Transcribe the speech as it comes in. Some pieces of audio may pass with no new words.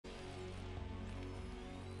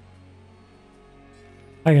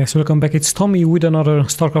Hi guys, welcome back. It's Tommy with another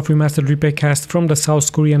Starcraft Remastered replay cast from the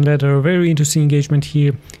South Korean ladder. Very interesting engagement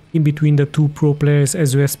here in between the two pro players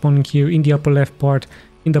as we are spawning here in the upper left part.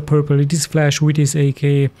 In the purple it is Flash with his AK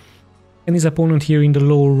and his opponent here in the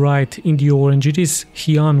lower right in the orange it is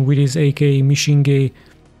HYUN with his AK Mishinge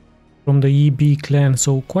from the EB clan.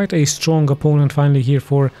 So quite a strong opponent finally here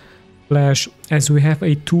for Flash, as we have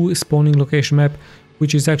a 2 spawning location map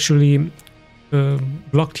which is actually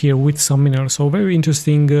blocked here with some minerals. So very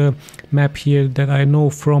interesting map here that I know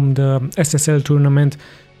from the SSL tournament.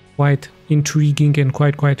 Quite intriguing and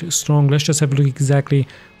quite strong. Let's just have a look exactly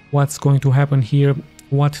what's going to happen here,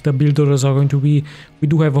 what the build orders are going to be. We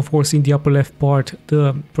do have, of course, in the upper left part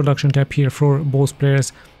the production tab here for both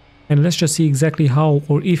players, and let's just see exactly how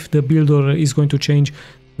or if the build order is going to change,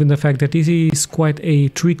 given the fact that this is quite a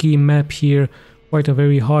tricky map here, quite a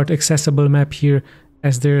very hard accessible map here,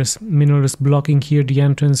 as there's minerals blocking here the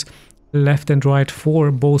entrance left and right for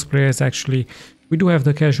both players. Actually, we do have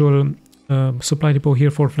the casual supply depot here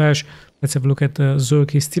for Flash. Let's have a look at the Zerg.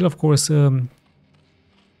 He's still, of course,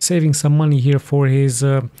 saving some money here for his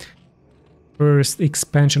first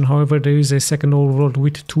expansion. However, there is a second overlord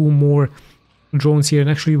with 2 more drones here, and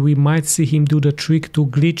actually we might see him do the trick to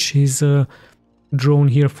glitch his drone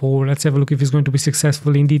here forward. Let's have a look if he's going to be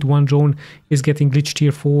successful. Indeed, one drone is getting glitched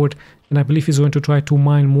here forward, and I believe he's going to try to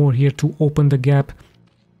mine more here to open the gap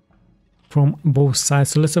from both sides.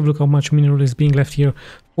 So let's have a look how much mineral is being left here.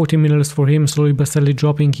 40 minerals for him, slowly but steadily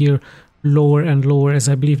dropping here lower and lower, as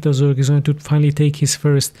I believe the Zerg is going to finally take his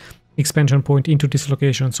first expansion point into this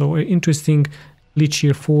location. So an interesting glitch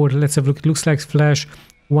here forward. Let's have a look. It looks like Flash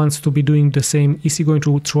wants to be doing the same. Is he going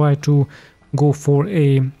to try to go for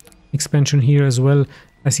a expansion here as well,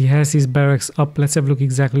 as he has his barracks up? Let's have a look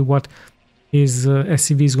exactly what his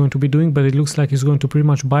SCV is going to be doing, but it looks like he's going to pretty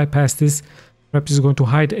much bypass this. Perhaps he's going to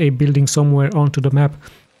hide a building somewhere onto the map.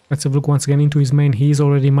 Let's have a look once again into his main. He is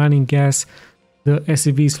already mining gas. The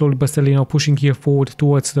SCV is slowly but steadily now pushing here forward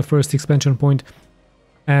towards the first expansion point,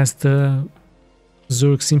 as the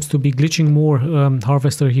Zerg seems to be glitching more.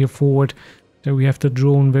 Harvester here forward. There we have the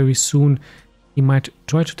drone very soon. He might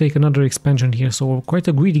try to take another expansion here, so quite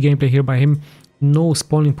a greedy gameplay here by him. No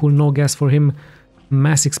spawning pool, no gas for him.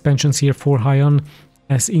 Mass expansions here for HYUN,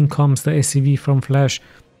 as in comes the SCV from Flash.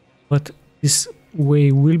 But this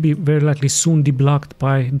way will be very likely soon deblocked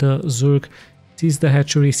by the Zerg. Sees the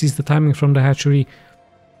hatchery, sees the timing from the hatchery,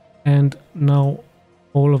 and now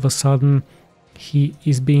all of a sudden he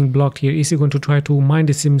is being blocked here. Is he going to try to mine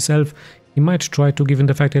this himself? He might try to, given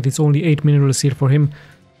the fact that it's only 8 minerals here for him.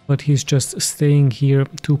 But he's just staying here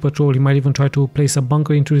to patrol. He might even try to place a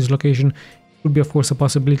bunker into his location. It would be, of course, a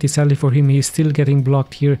possibility. Sadly for him, he's still getting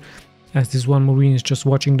blocked here, as this one Marine is just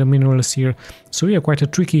watching the minerals here. So yeah, quite a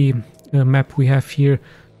tricky map we have here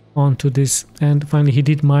onto this. And finally, he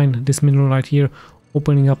did mine this mineral right here,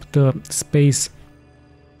 opening up the space,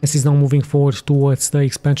 as he's now moving forward towards the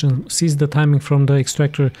expansion. Sees the timing from the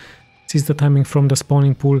extractor, sees the timing from the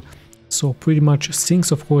spawning pool. So pretty much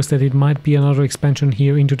thinks, of course, that it might be another expansion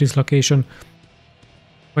here into this location.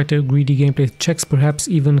 Quite a greedy gameplay. Checks, perhaps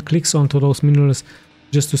even clicks onto those minerals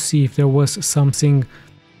just to see if there was something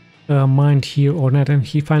mined here or not. And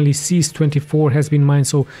he finally sees 24 has been mined.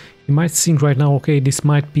 So he might think right now, okay, this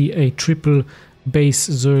might be a triple base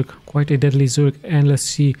Zerg, quite a deadly Zerg. And let's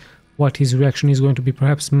see what his reaction is going to be.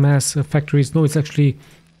 Perhaps mass factories. No, it's actually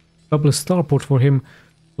double starport for him.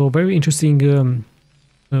 So very interesting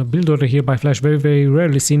build order here by Flash, very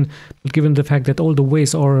rarely seen, but given the fact that all the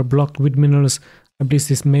ways are blocked with minerals, I believe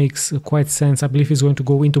this makes quite sense. I believe he's going to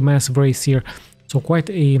go into massive race here, so quite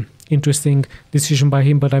a interesting decision by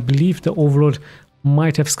him. But I believe the Overlord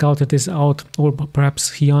might have scouted this out, or perhaps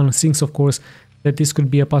HYUN thinks, of course, that this could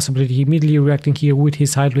be a possibility. He immediately reacting here with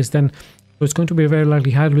his Hydrolist then, so it's going to be a very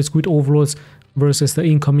likely Hydrolist with Overlords versus the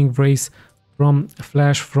incoming race from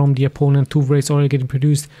Flash from the opponent. 2 races already getting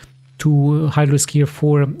produced, 2 Hydrolisk here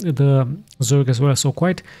for the Zerg as well. So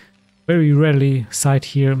quite very rarely sight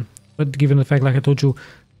here, but given the fact, like I told you,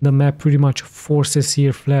 the map pretty much forces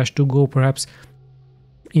here Flash to go perhaps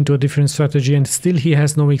into a different strategy, and still he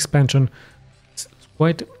has no expansion. It's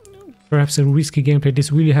quite perhaps a risky gameplay.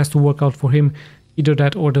 This really has to work out for him. Either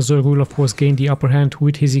that or the Zerg will, of course, gain the upper hand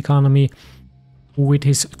with his economy, with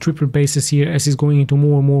his triple bases here, as he's going into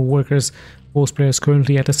more and more workers. Both players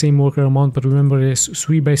currently at the same worker amount, but remember there's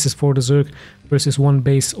 3 bases for the Zerg versus 1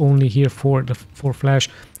 base only here for Flash.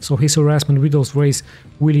 So his harassment with those rays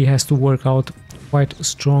really has to work out quite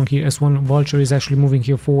strong here, as one Vulture is actually moving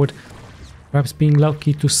here forward. Perhaps being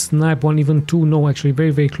lucky to snipe one, even 2. No, actually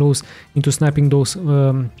very close into sniping those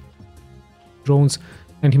drones.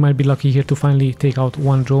 and he might be lucky here to finally take out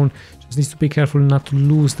one drone. Just needs to be careful not to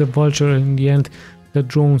lose the vulture. In the end, the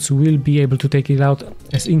drones will be able to take it out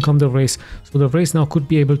as in come the race. So the race now could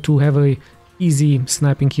be able to have a easy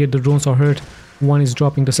sniping here. The drones are hurt. One is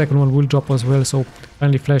dropping, the second one will drop as well. So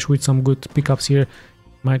finally Flash with some good pickups here.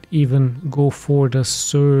 Might even go for the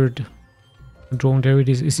third drone. There it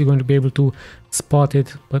is. Is he going to be able to spot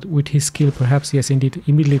it? But with his skill, perhaps, yes indeed,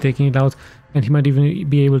 immediately taking it out, and he might even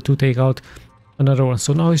be able to take out another one.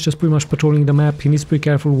 So now he's just pretty much patrolling the map. He needs to be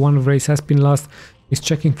careful. One race has been lost. He's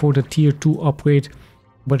checking for the tier 2 upgrade,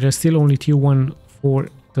 but there's still only tier 1 for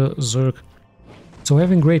the Zerg. So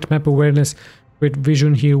having great map awareness, great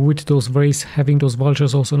vision here with those Wraiths, having those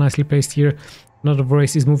vultures also nicely placed here. Another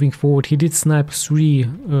Wraith is moving forward. He did snipe 3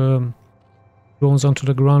 drones onto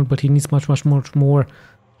the ground, but he needs much more,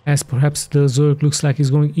 as perhaps the Zerg looks like he's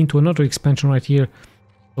going into another expansion right here.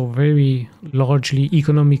 So very largely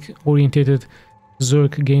economic oriented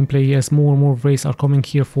Zerg gameplay, as more and more Wraiths are coming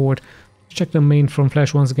here forward. Check the main from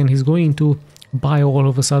Flash once again. He's going into bio all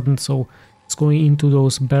of a sudden, so it's going into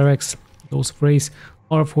those barracks. Those Wraiths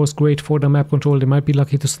are of course great for the map control. They might be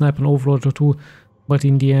lucky to snipe an overlord or two, but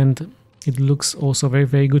in the end it looks also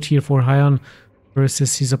very good here for HYUN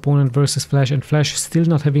versus his opponent versus Flash, and Flash still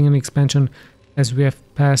not having an expansion as we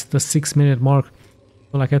have passed the 6-minute mark.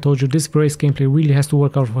 So like I told you, this Wraith gameplay really has to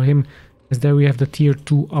work out for him, as there we have the tier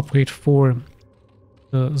 2 upgrade for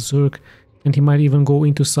the Zerg, and he might even go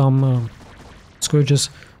into some Scourges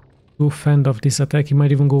to fend off this attack. He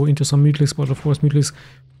might even go into some Mutalics, but of course Mutalics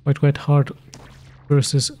quite hard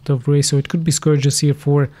versus the Wraith, so it could be Scourges here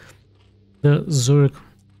for the Zerg.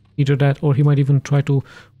 Either that, or he might even try to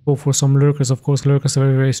go for some Lurkers. Of course Lurkers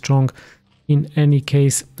are very strong in any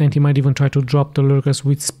case, and he might even try to drop the Lurkers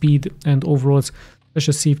with speed and overlords. Let's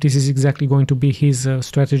just see if this is exactly going to be his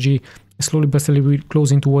strategy. Slowly but steadily we're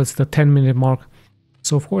closing towards the 10-minute mark.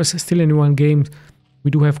 So of course still in one game we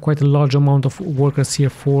do have quite a large amount of workers here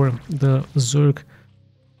for the Zerg,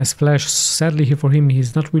 as Flash, sadly here for him,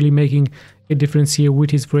 he's not really making a difference here with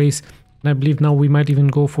his Wraith, and I believe now we might even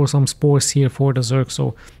go for some spores here for the Zerg,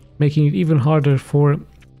 so making it even harder for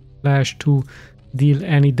Flash to deal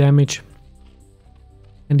any damage.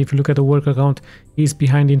 And if you look at the worker count, he's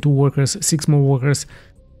behind in 2 workers, 6 more workers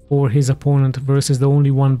for his opponent versus the only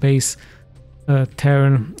one base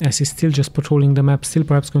Terran, as he's still just patrolling the map, still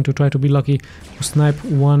perhaps going to try to be lucky to snipe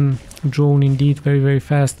one drone indeed very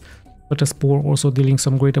fast, but a spore also dealing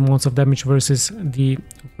some great amounts of damage versus the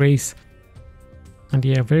Wraith. And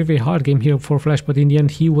yeah, very hard game here for Flash, but in the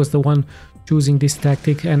end he was the one choosing this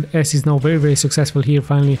tactic, and S is now very successful here,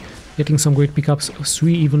 finally getting some great pickups.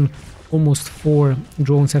 3, even almost 4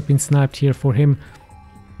 drones have been sniped here for him.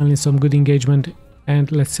 Finally some good engagement, and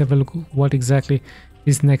let's have a look what exactly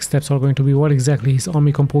his next steps are going to be, what exactly his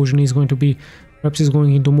army composition is going to be. Perhaps he's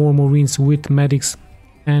going into more Marines with medics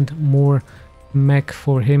and more mech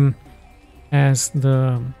for him, as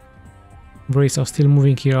the Wraiths are still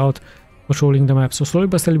moving here out, patrolling the map. So slowly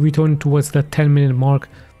but steadily we turn towards the 10-minute mark.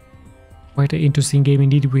 Quite an interesting game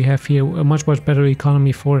indeed. We have here a much better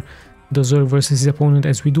economy for the Zerg versus his opponent,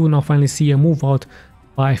 as we do now finally see a move out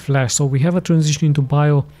by Flash. So we have a transition into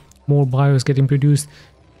bio, more bios getting produced.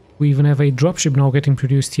 We even have a dropship now getting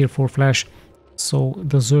produced here for Flash. So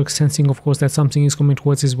the Zerg, sensing of course that something is coming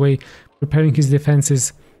towards his way, preparing his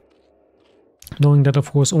defenses, knowing that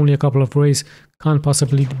of course only a couple of Wraiths can't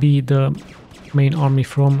possibly be the main army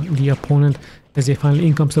from the opponent, as they finally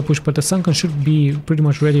in comes the push. But the Sunken should be pretty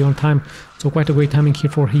much ready on time, so quite a great timing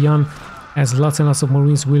here for HYUN, as lots and lots of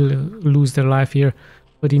Marines will lose their life here.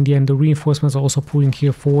 But in the end the reinforcements are also pulling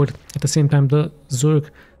here forward. At the same time the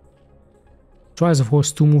Zerg tries of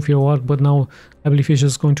course to move here out, but now I believe he's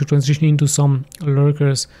just going to transition into some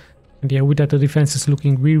Lurkers. And yeah, with that the defense is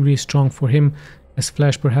looking really strong for him, as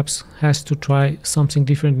Flash perhaps has to try something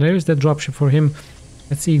different. There's that dropship for him.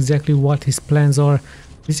 Let's see exactly what his plans are.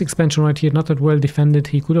 This expansion right here, not that well defended.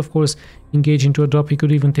 He could of course engage into a drop. He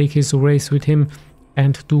could even take his Wraith with him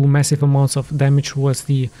and do massive amounts of damage towards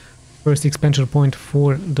the first expansion point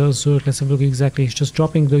for the Zerg. Let's have a look exactly. He's just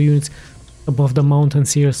dropping the units above the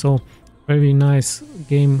mountains here, so very nice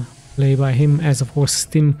game play by him, as of course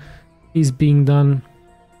stim is being done.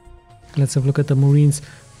 Let's have a look at the Marines.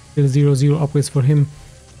 Still 0-0 upgrades for him,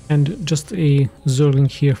 and just a Zergling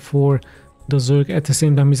here for the Zerg. At the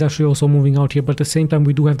same time, he's actually also moving out here, but at the same time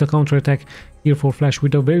we do have the counter attack here for Flash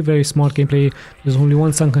with a very smart gameplay. There's only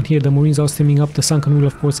one Sunken here. The Marines are steaming up. The Sunken will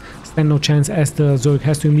of course stand no chance as the Zerg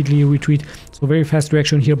has to immediately retreat. So very fast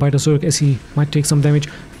reaction here by the Zerg as he might take some damage.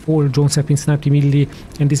 4 drones have been snapped immediately,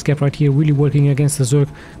 and this gap right here really working against the Zerg,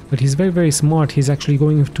 but he's very smart. He's actually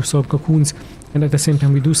going into some cocoons, and at the same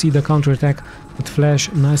time we do see the counter attack with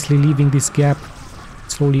Flash nicely leaving this gap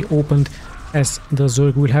slowly opened, as the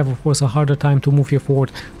Zerg will have of course a harder time to move here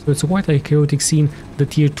forward. So it's quite a chaotic scene. The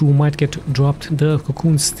tier 2 might get dropped, the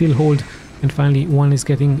cocoons still hold, and finally one is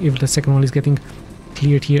getting, if the second one is getting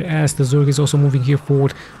cleared here as the Zerg is also moving here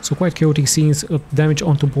forward. So quite chaotic scenes, damage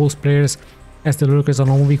onto both players as the lurkers are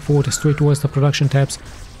now moving forward straight towards the production tabs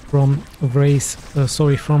from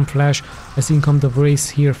from Flash, as in come the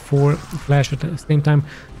Vrace here for Flash. At the same time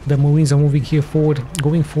the Marines are moving here forward,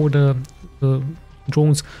 going for the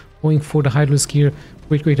drones, going for the Hydrus here.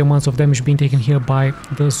 Great amounts of damage being taken here by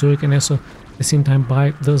the Zerg, and also at the same time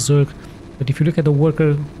by the Zerg. But if you look at the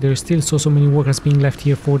worker, there's still so many workers being left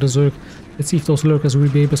here for the Zerg. Let's see if those lurkers will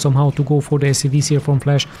be able somehow to go for the SCVs here from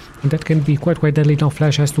Flash, and that can be quite deadly. Now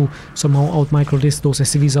Flash has to somehow out micro this. Those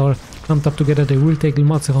SCVs are clumped up together. They will take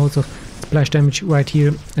lots of splash damage right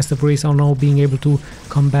here, as the Brace are now being able to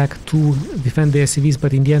come back to defend the SCVs,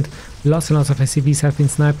 but in the end lots and lots of SCVs have been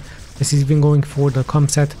sniped as he's been going for the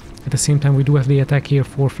comset. At the same time we do have the attack here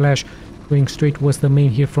for Flash going straight towards the main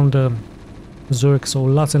here from the Zerg, so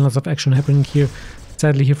lots and lots of action happening here.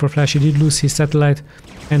 Sadly here for Flash, he did lose his satellite,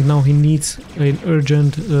 and now he needs an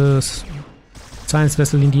urgent science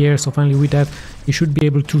vessel in the air. So finally with that he should be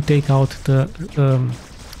able to take out the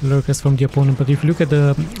lurkers from the opponent. But if you look at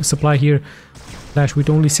the supply here, Flash with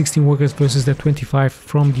only 16 workers versus the 25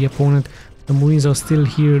 from the opponent. The Marines are still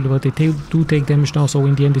here, but they do take damage now, so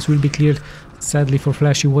in the end this will be cleared. Sadly for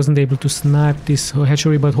Flash, he wasn't able to snipe this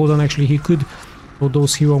hatchery, but hold on, actually he could. So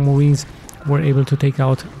those hero Marines were able to take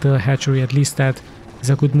out the hatchery. At least that is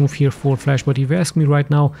a good move here for Flash. But if you ask me right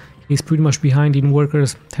now, he's pretty much behind in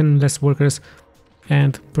workers, 10 less workers,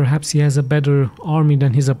 and perhaps he has a better army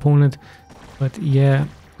than his opponent. But yeah,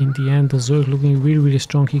 in the end the Zerg looking really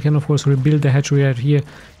strong. He can of course rebuild the hatchery right here.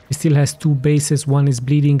 He still has 2 bases, one is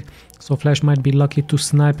bleeding, so Flash might be lucky to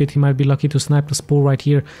snipe it. He might be lucky to snipe the spore right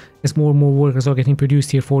here, as more and more workers are getting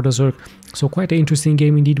produced here for the Zerg. So quite an interesting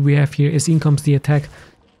game indeed we have here, as in comes the attack.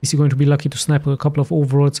 Is he going to be lucky to snipe a couple of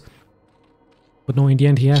overlords? But no, in the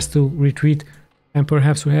end he has to retreat, and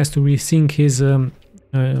perhaps he has to rethink his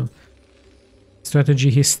strategy.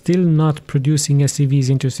 He's still not producing SCVs,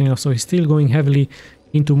 interesting enough, so he's still going heavily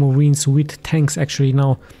into Marines with tanks actually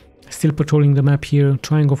now. Still patrolling the map here,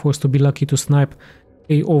 trying of course to be lucky to snipe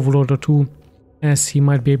a overlord or 2, as he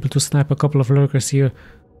might be able to snipe a couple of lurkers here,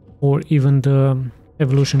 or even the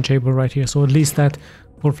evolution chamber right here. So at least that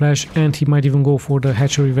for Flash, and he might even go for the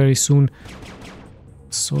hatchery very soon.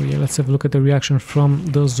 So yeah, let's have a look at the reaction from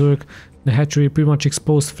the Zerg. The hatchery pretty much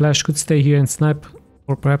exposed. Flash could stay here and snipe,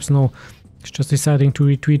 or perhaps no, he's just deciding to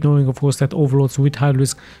retreat, knowing of course that overlords with high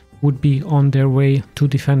risk would be on their way to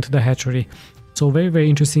defend the hatchery. So very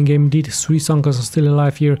interesting game indeed. 3 Sunkers are still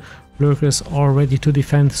alive here. Lurkers are ready to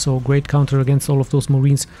defend, so great counter against all of those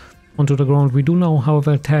Marines onto the ground. We do now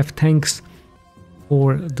however have tanks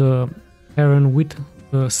for the Terran with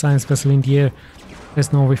the science vessel in the air,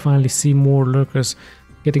 as now we finally see more lurkers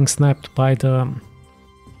getting snapped by the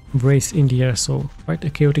Vrace in the air. So quite a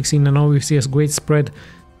chaotic scene, and now we see a great spread.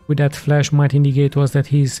 With that, Flash might indicate to us that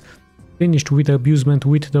he's finished with the abusement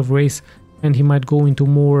with the Vrace, and he might go into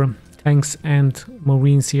more tanks and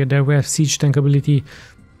Marines here. There we have siege tank ability,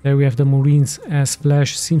 there we have the Marines, as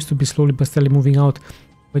Flash seems to be slowly but steadily moving out.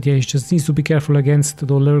 But yeah, he just needs to be careful against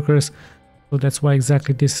the lurkers, so that's why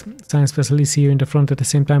exactly this science vessel is here in the front. At the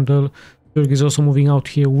same time the Zerg is also moving out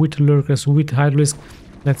here with lurkers with high risk.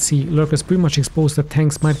 Let's see, lurkers pretty much exposed. The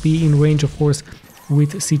tanks might be in range of course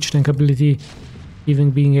with siege tank ability, even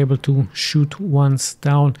being able to shoot once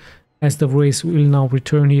down, as the Vrace will now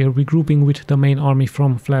return here, regrouping with the main army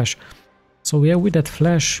from Flash. So yeah, with that,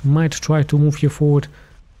 Flash might try to move here forward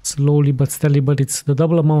slowly but steadily, but it's the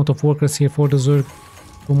double amount of workers here for the Zerg,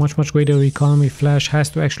 so much greater economy. Flash has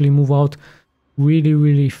to actually move out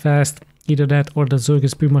really fast. Either that or the Zerg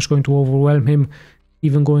is pretty much going to overwhelm him,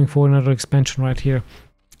 even going for another expansion right here.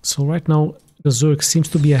 So right now the Zerg seems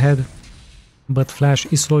to be ahead, but Flash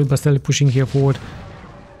is slowly but steadily pushing here forward,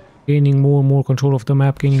 gaining more and more control of the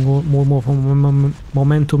map, gaining more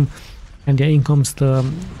momentum. And yeah, in comes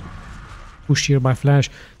the push here by Flash,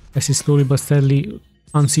 as he's slowly but steadily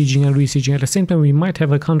unsieging and resieging. At the same time we might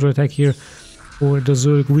have a counter attack here for the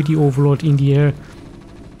Zerg with the overlord in the air.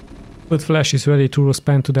 But Flash is ready to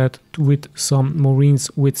respond to that with some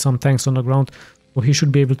Marines, with some tanks on the ground. So he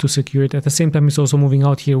should be able to secure it. At the same time, he's also moving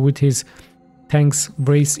out here with his tanks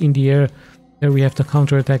brace in the air. There we have the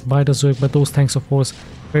counterattack by the Zerg, but those tanks, of course,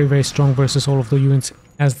 very, very strong versus all of the units,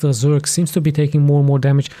 as the Zerg seems to be taking more and more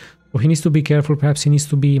damage. So he needs to be careful. Perhaps he needs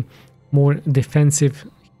to be more defensive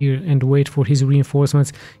here and wait for his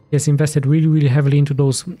reinforcements. He has invested really, really heavily into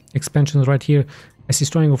those expansions right here, as he's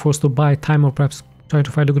trying, of course, to buy time or perhaps try to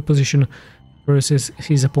find a good position versus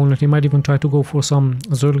his opponent. He might even try to go for some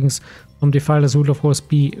Zerglings. Some Defilers would, of course,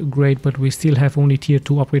 be great, but we still have only tier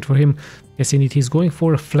 2 upgrade for him. Yes, indeed, he's going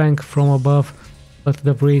for a flank from above, but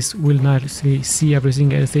the Brace will not see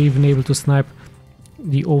everything, as they're even able to snipe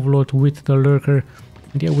the Overlord with the Lurker.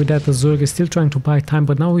 And yeah, with that, the Zerg is still trying to buy time,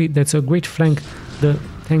 but now that's a great flank. The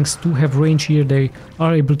tanks do have range here. They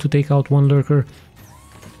are able to take out one Lurker.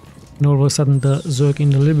 And all of a sudden, the Zerg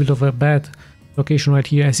in a little bit of a bad location right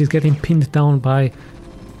here, as he's getting pinned down by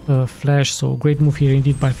Flash. So great move here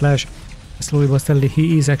indeed by Flash. Slowly but steadily,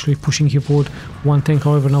 he is actually pushing here forward. One tank,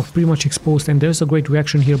 however, now pretty much exposed, and there's a great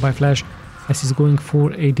reaction here by Flash, as he's going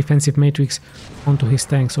for a defensive matrix onto his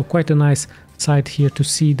tank. So quite a nice sight here to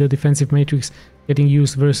see the defensive matrix getting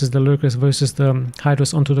used versus the Lurkers, versus the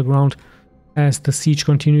Hydras onto the ground, as the siege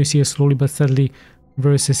continues here slowly but steadily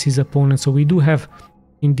versus his opponent. So we do have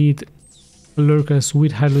indeed Lurkers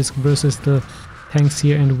with Hydras versus the tanks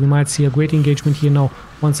here, and we might see a great engagement here now.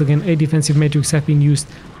 Once again, a defensive matrix have been used.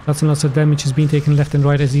 Lots and lots of damage is being taken left and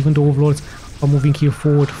right, as even the Overlords are moving here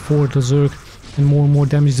forward for the Zerg, and more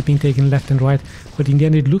damage is being taken left and right. But in the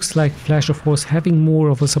end, it looks like Flash, of course, having more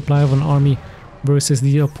of a supply of an army versus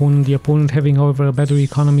the opponent. The opponent having, however, a better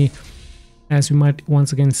economy, as we might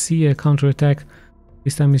once again see a counterattack.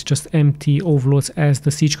 This time it's just empty Overlords, as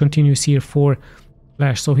the siege continues here for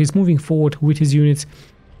Flash. So he's moving forward with his units.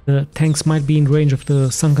 The tanks might be in range of the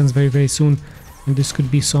Sunkens very, very soon, and this could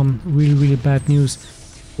be some really, really bad news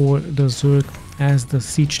for the Zerg, as the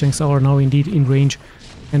siege tanks are now indeed in range,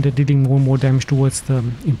 and they're dealing more and more damage towards the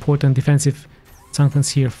important defensive Sunkens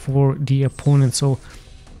here for the opponent. So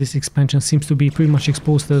this expansion seems to be pretty much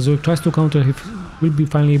exposed. The Zerg tries to counter, he will be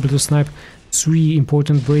finally able to snipe 3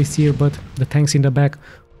 important Brace here, but the tanks in the back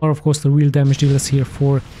are, of course, the real damage dealers here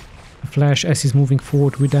for Flash, as he's moving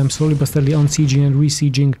forward with them slowly but steadily unsieging and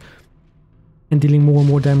re-sieging and dealing more and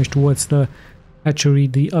more damage towards the hatchery.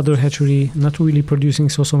 The other hatchery not really producing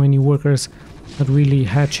so many workers, not really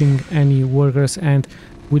hatching any workers, and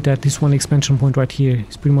with that, this one expansion point right here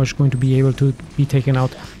is pretty much going to be able to be taken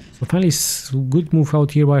out. So finally, good move out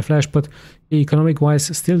here by Flash, but economic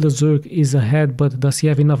wise, still the Zerg is ahead. But does he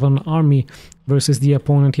have enough of an army versus the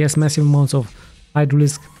opponent? He has massive amounts of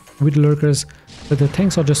Hydralisk with Lurkers, but the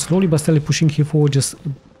tanks are just slowly but steadily pushing here forward, just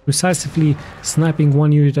precisely sniping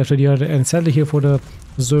one unit after the other. And sadly here for the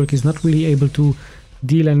Zerg, is not really able to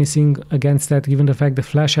deal anything against that, given the fact that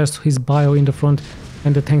Flash has his bio in the front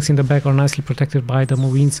and the tanks in the back are nicely protected by the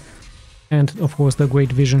Marines, and of course the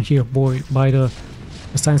great vision here by the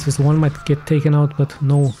science vessel. One might get taken out, but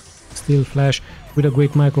no, still Flash with a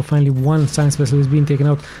great micro. Finally one science vessel is being taken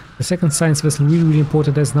out. The second science vessel really, really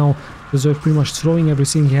important, as now the Zerg pretty much throwing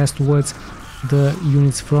everything he has towards the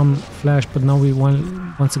units from Flash. But now we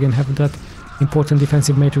once again have that important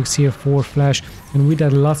defensive matrix here for Flash, and with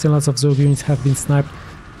that, lots and lots of Zerg units have been sniped.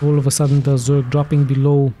 All of a sudden the Zerg dropping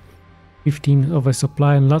below 15 of a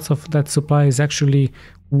supply, and lots of that supply is actually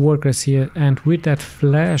workers here, and with that,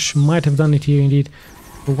 Flash might have done it here indeed.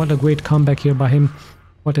 But what a great comeback here by him.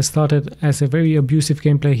 What has started as a very abusive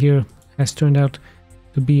gameplay here has turned out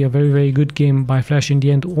to be a very, very good game by Flash in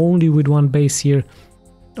the end. Only with one base here,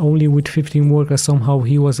 only with 15 workers, somehow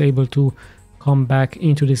he was able to come back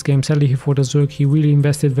into this game. Sadly for the Zerg, he really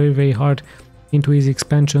invested very, very hard into his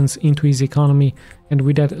expansions, into his economy, and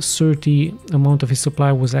with that 30 amount of his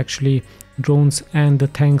supply was actually drones and the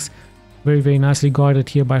tanks, very, very nicely guarded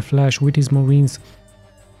here by Flash with his Marines,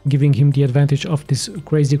 giving him the advantage of this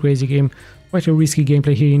crazy game. Quite a risky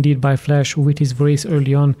gameplay here indeed by Flash with his Brace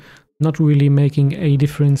early on, not really making a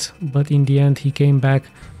difference, but in the end he came back,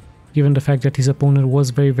 given the fact that his opponent was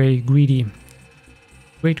very, very greedy.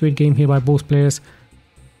 Great game here by both players,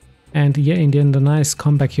 and yeah, in the end, a nice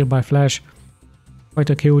comeback here by Flash. Quite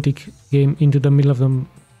a chaotic game into the middle of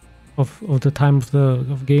the time of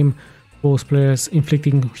the game. Both players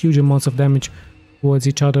inflicting huge amounts of damage towards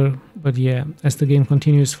each other. But yeah, as the game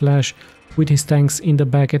continues, Flash with his tanks in the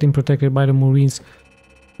back getting protected by the Marines,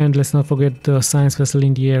 and let's not forget the science vessel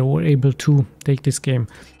in the air, were able to take this game.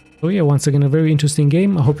 So yeah, once again, a very interesting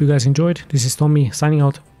game. I hope you guys enjoyed. This is Tommy signing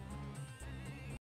out.